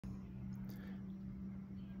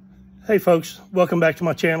Hey folks, welcome back to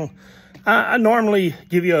my channel. I normally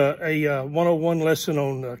give you a 101 lesson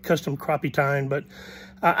on custom crappie tying, but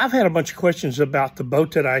I've had a bunch of questions about the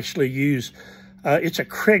boat that I actually use. It's a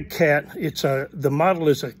CraigCat. The model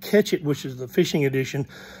is a Catch It, which is the fishing edition.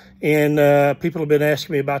 And people have been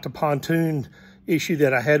asking me about the pontoon issue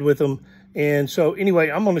that I had with them. And so anyway,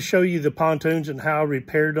 I'm going to show you the pontoons and how I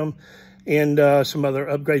repaired them and some other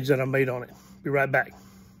upgrades that I made on it. Be right back.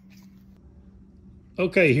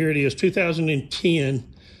 Okay, here it is,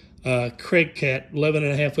 2010 CraigCat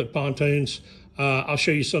 11.5 foot pontoons. I'll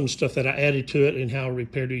show you some stuff that I added to it and how I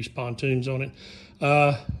repaired these pontoons on it.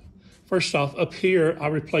 First off, up here, I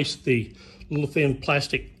replaced the little thin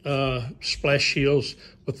plastic splash shields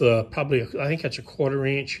with probably, I think that's a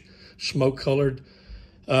 1/4 inch smoke colored.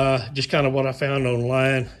 Just kind of what I found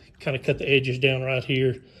online. Kind of cut the edges down right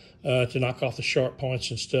here to knock off the sharp points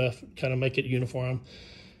and stuff, kind of make it uniform.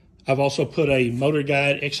 I've also put a Motor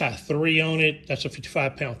Guide XI3 on it. That's a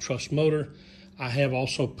 55-pound truss motor. I have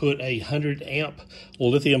also put a 100 amp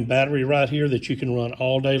lithium battery right here that you can run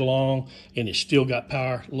all day long, and it's still got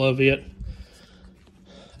power. Love it.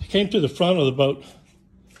 I came to the front of the boat,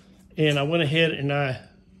 and I went ahead and I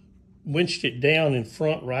winched it down in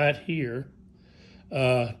front right here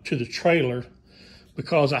to the trailer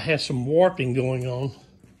because I had some warping going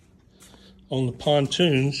on the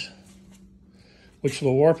pontoons, which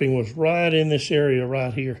the warping was right in this area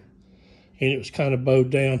right here, and it was kind of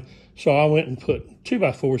bowed down. So I went and put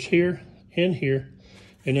 2x4s here and here,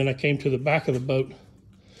 and then I came to the back of the boat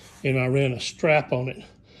and I ran a strap on it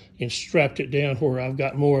and strapped it down where I've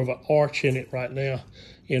got more of an arch in it right now.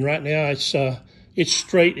 And right now it's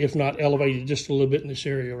straight, if not elevated just a little bit in this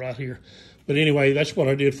area right here. But anyway, that's what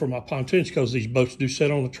I did for my pontoons because these boats do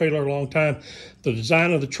sit on the trailer a long time. The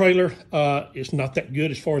design of the trailer is not that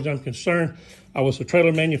good as far as I'm concerned. I was a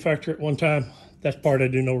trailer manufacturer at one time. That part I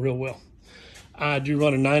do know real well. I do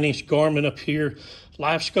run a 9-inch Garmin up here,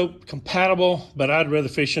 live scope compatible, but I'd rather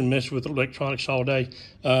fish and mess with electronics all day.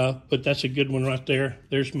 But that's a good one right there.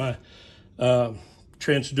 There's my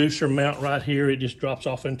transducer mount right here. It just drops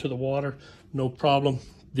off into the water, no problem.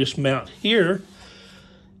 This mount here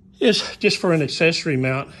is just for an accessory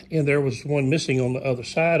mount, and there was one missing on the other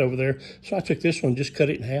side over there. So I took this one, just cut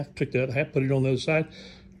it in half, took the other half, put it on the other side,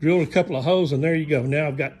 drilled a couple of holes, and there you go. Now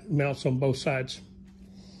I've got mounts on both sides.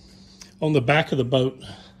 On the back of the boat,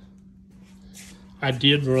 I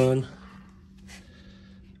did run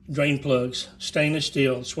drain plugs, stainless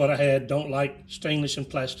steel. It's what I had. Don't like stainless and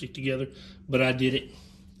plastic together, but I did it.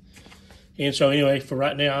 And so anyway, for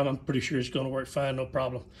right now, I'm pretty sure it's going to work fine, no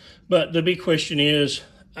problem. But the big question is,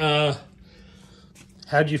 how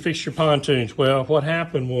did you fix your pontoons? Well, what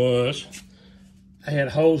happened was I had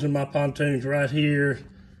holes in my pontoons right here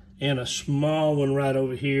and a small one right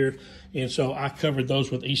over here. And so I covered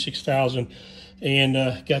those with E6000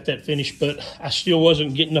 and got that finished. But I still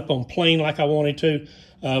wasn't getting up on plane like I wanted to.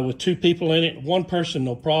 With 2 people in it, 1 person,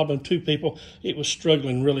 no problem. 2 people, it was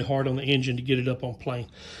struggling really hard on the engine to get it up on plane.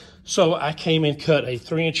 So I came and cut a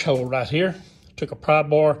 3-inch hole right here. Took a pry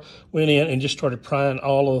bar, went in and just started prying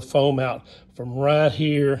all of the foam out from right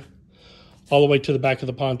here all the way to the back of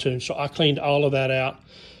the pontoon. So I cleaned all of that out,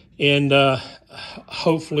 and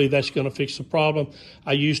hopefully that's going to fix the problem.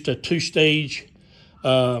 I used a 2-stage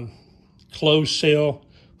closed cell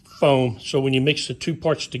foam. So when you mix the 2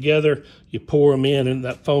 parts together, you pour them in and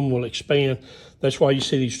that foam will expand. That's why you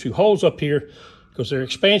see these 2 holes up here, because they're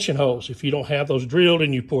expansion holes. If you don't have those drilled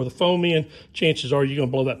and you pour the foam in, chances are you're going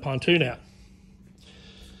to blow that pontoon out.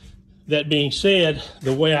 That being said,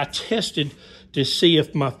 the way I tested to see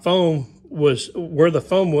if my foam was, where the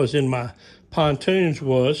foam was in my pontoons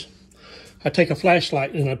was, I take a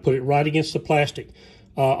flashlight and I put it right against the plastic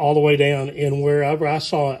all the way down, and wherever I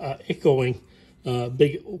saw an echoing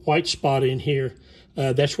big white spot in here,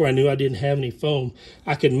 that's where I knew I didn't have any foam.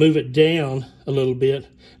 I could move it down a little bit,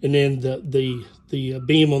 and then the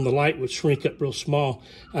beam on the light would shrink up real small.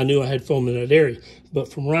 I knew I had foam in that area.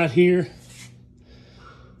 But from right here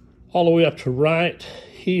all the way up to right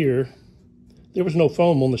here, there was no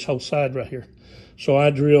foam on this whole side right here. So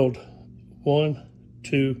I drilled 1,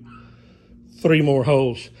 2, 3 more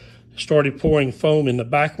holes. Started pouring foam in the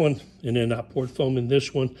back one, and then I poured foam in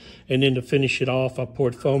this one, and then to finish it off, I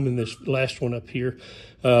poured foam in this last one up here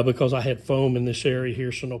because I had foam in this area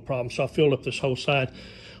here, so no problem. So I filled up this whole side.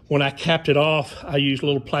 When I capped it off, I used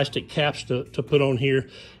little plastic caps to put on here,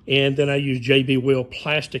 and then I used JB Wheel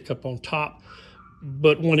plastic up on top.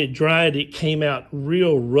 But when it dried, it came out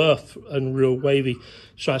real rough and real wavy.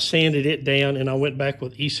 So I sanded it down, and I went back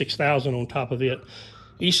with E6000 on top of it.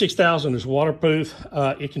 E6000 is waterproof.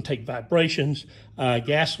 It can take vibrations.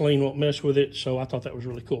 Gasoline won't mess with it, so I thought that was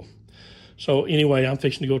really cool. So anyway, I'm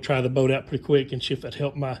fixing to go try the boat out pretty quick and see if that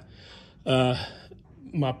helped my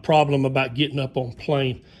my problem about getting up on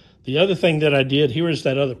plane. The other thing that I did, here is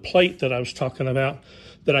that other plate that I was talking about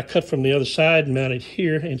that I cut from the other side and mounted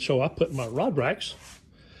here. And so I put my rod racks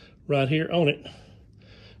right here on it,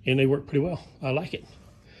 and they work pretty well. I like it.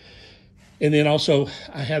 And then also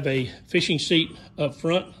I have a fishing seat up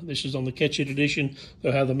front. This is on the Catch It edition.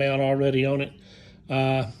 They'll have the mount already on it.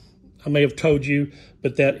 I may have told you,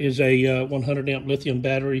 but that is a 100 amp lithium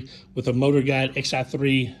battery with a Motor Guide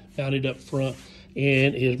XI3 mounted up front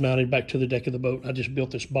and is mounted back to the deck of the boat. I just built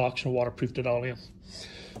this box and waterproofed it all in.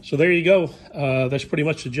 So there you go. That's pretty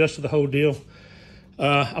much the gist of the whole deal.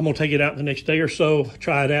 I'm gonna take it out the next day or so,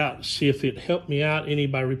 try it out, see if it helped me out any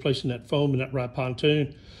by replacing that foam in that right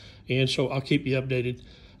pontoon. And so I'll keep you updated.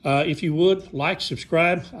 If you would, like,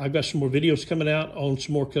 subscribe. I've got some more videos coming out on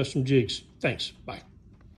some more custom jigs. Thanks, bye.